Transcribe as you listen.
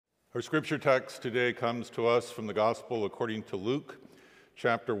Our scripture text today comes to us from the Gospel according to Luke,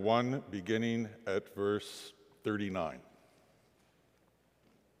 chapter 1, beginning at verse 39.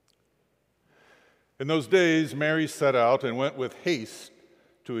 In those days, Mary set out and went with haste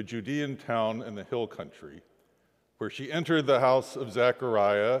to a Judean town in the hill country, where she entered the house of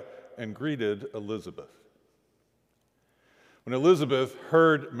Zechariah and greeted Elizabeth. When Elizabeth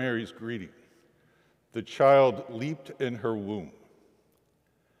heard Mary's greeting, the child leaped in her womb.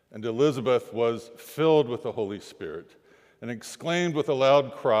 And Elizabeth was filled with the Holy Spirit and exclaimed with a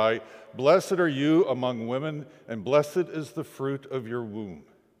loud cry, "Blessed are you among women, and blessed is the fruit of your womb.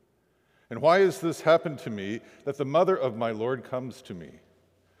 And why has this happened to me, that the mother of my Lord comes to me?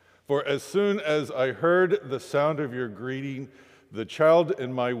 For as soon as I heard the sound of your greeting, the child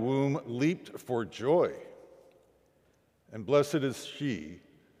in my womb leaped for joy. And blessed is she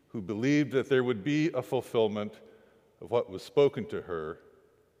who believed that there would be a fulfillment of what was spoken to her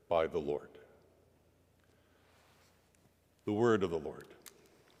by the Lord." The word of the Lord.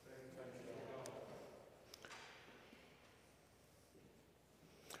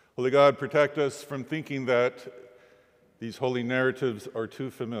 Holy God, protect us from thinking that these holy narratives are too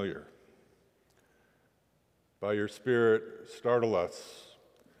familiar. By your Spirit, startle us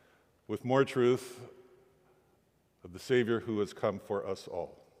with more truth of the Savior who has come for us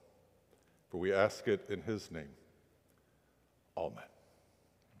all. For we ask it in his name. Amen.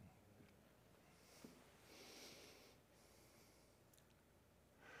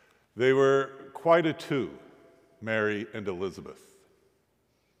 They were quite a two, Mary and Elizabeth.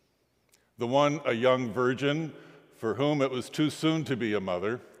 The one a young virgin for whom it was too soon to be a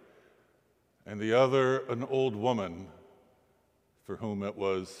mother, and the other an old woman for whom it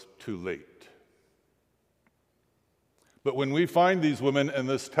was too late. But when we find these women in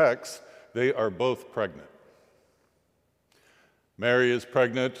this text, they are both pregnant. Mary is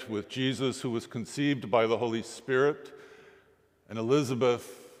pregnant with Jesus, who was conceived by the Holy Spirit, and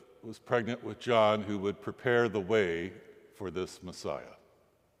Elizabeth was pregnant with John, who would prepare the way for this Messiah.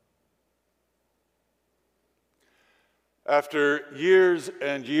 After years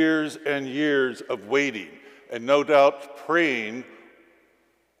and years and years of waiting, and no doubt praying,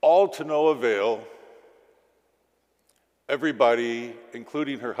 all to no avail, everybody,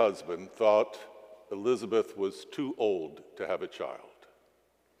 including her husband, thought Elizabeth was too old to have a child.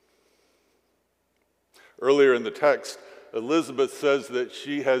 Earlier in the text, Elizabeth says that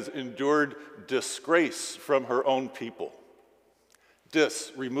she has endured disgrace from her own people.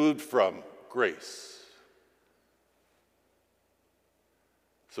 Dis, removed from, grace.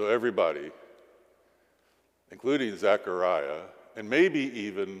 So everybody, including Zechariah, and maybe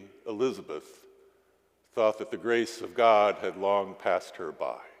even Elizabeth, thought that the grace of God had long passed her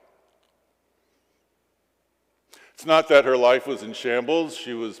by. It's not that her life was in shambles.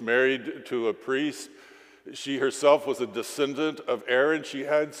 She was married to a priest. She herself was a descendant of Aaron. She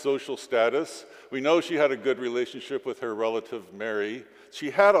had social status. We know she had a good relationship with her relative Mary. She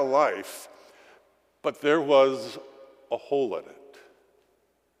had a life, but there was a hole in it.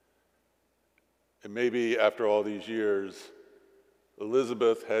 And maybe after all these years,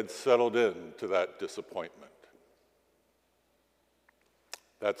 Elizabeth had settled into that disappointment.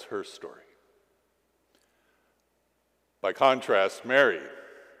 That's her story. By contrast, Mary,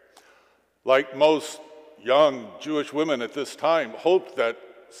 like most young Jewish women at this time, hoped that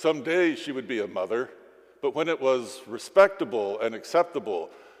someday she would be a mother, but when it was respectable and acceptable,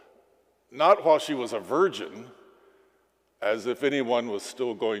 not while she was a virgin, as if anyone was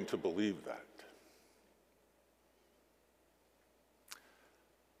still going to believe that.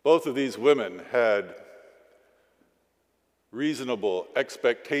 Both of these women had reasonable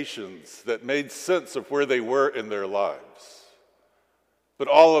expectations that made sense of where they were in their lives. But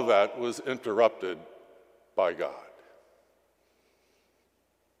all of that was interrupted by God.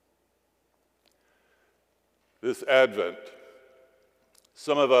 This Advent,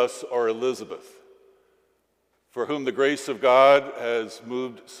 some of us are Elizabeth, for whom the grace of God has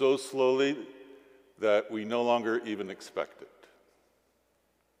moved so slowly that we no longer even expect it.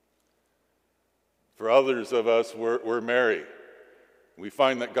 For others of us, we're Mary. We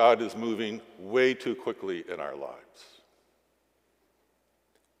find that God is moving way too quickly in our lives.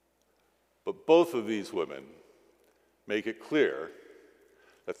 But both of these women make it clear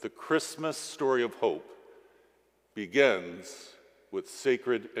that the Christmas story of hope begins with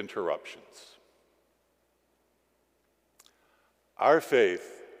sacred interruptions. Our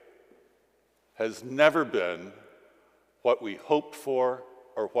faith has never been what we hoped for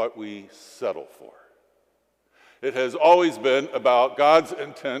or what we settle for. It has always been about God's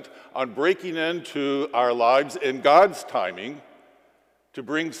intent on breaking into our lives in God's timing to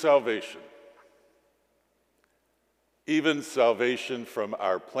bring salvation, even salvation from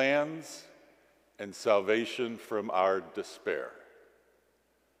our plans and salvation from our despair,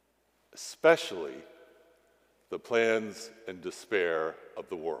 especially the plans and despair of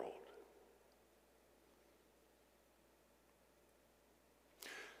the world.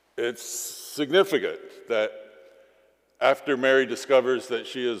 It's significant that after Mary discovers that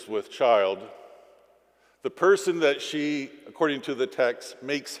she is with child, the person that she, according to the text,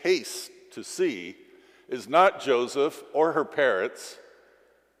 makes haste to see is not Joseph or her parents,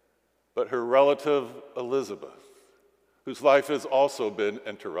 but her relative Elizabeth, whose life has also been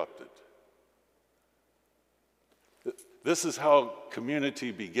interrupted. This is how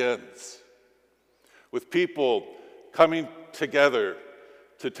community begins, with people coming together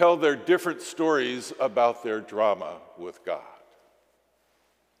to tell their different stories about their drama with God.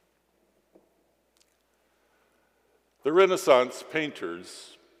 The Renaissance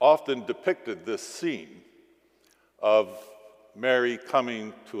painters often depicted this scene of Mary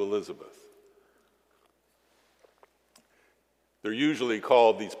coming to Elizabeth. They're usually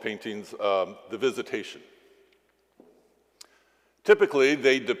called, these paintings, the Visitation. Typically,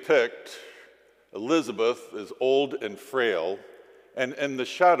 they depict Elizabeth as old and frail and in the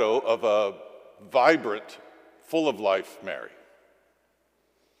shadow of a vibrant, full of life Mary.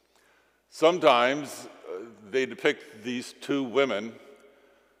 Sometimes they depict these two women,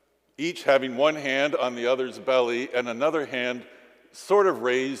 each having one hand on the other's belly and another hand sort of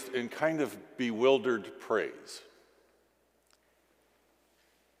raised in kind of bewildered praise.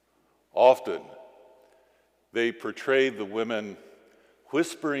 Often, they portray the women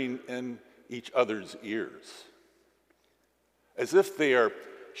whispering in each other's ears, as if they are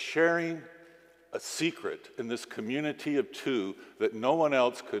sharing a secret in this community of two that no one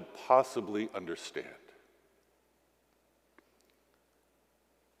else could possibly understand.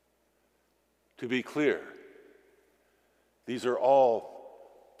 To be clear, these are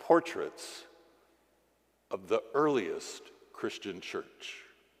all portraits of the earliest Christian church.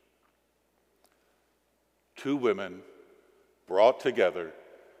 Two women brought together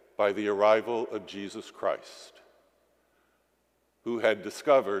by the arrival of Jesus Christ, who had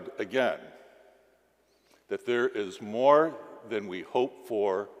discovered again that there is more than we hope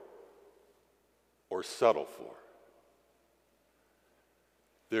for or settle for.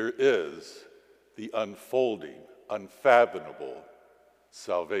 There is the unfolding, unfathomable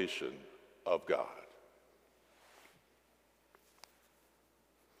salvation of God.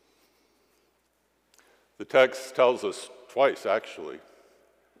 The text tells us twice, actually,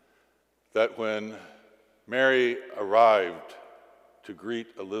 that when Mary arrived to greet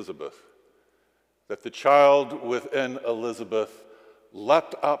Elizabeth, that the child within Elizabeth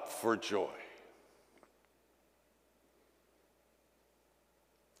leapt up for joy.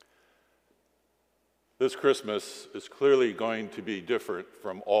 This Christmas is clearly going to be different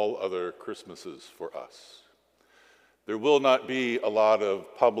from all other Christmases for us. There will not be a lot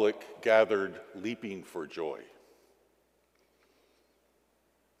of public gathered leaping for joy.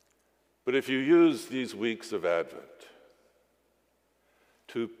 But if you use these weeks of Advent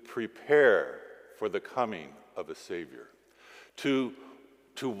to prepare for the coming of a Savior, to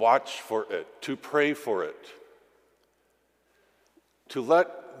watch for it, to pray for it, to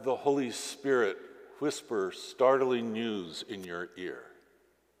let the Holy Spirit whisper startling news in your ear,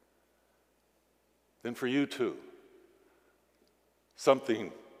 then for you too,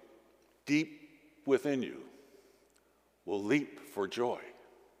 something deep within you will leap for joy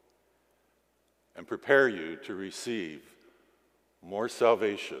and prepare you to receive more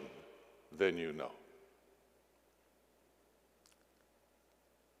salvation than you know.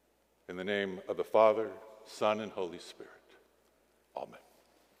 In the name of the Father, Son, and Holy Spirit, amen.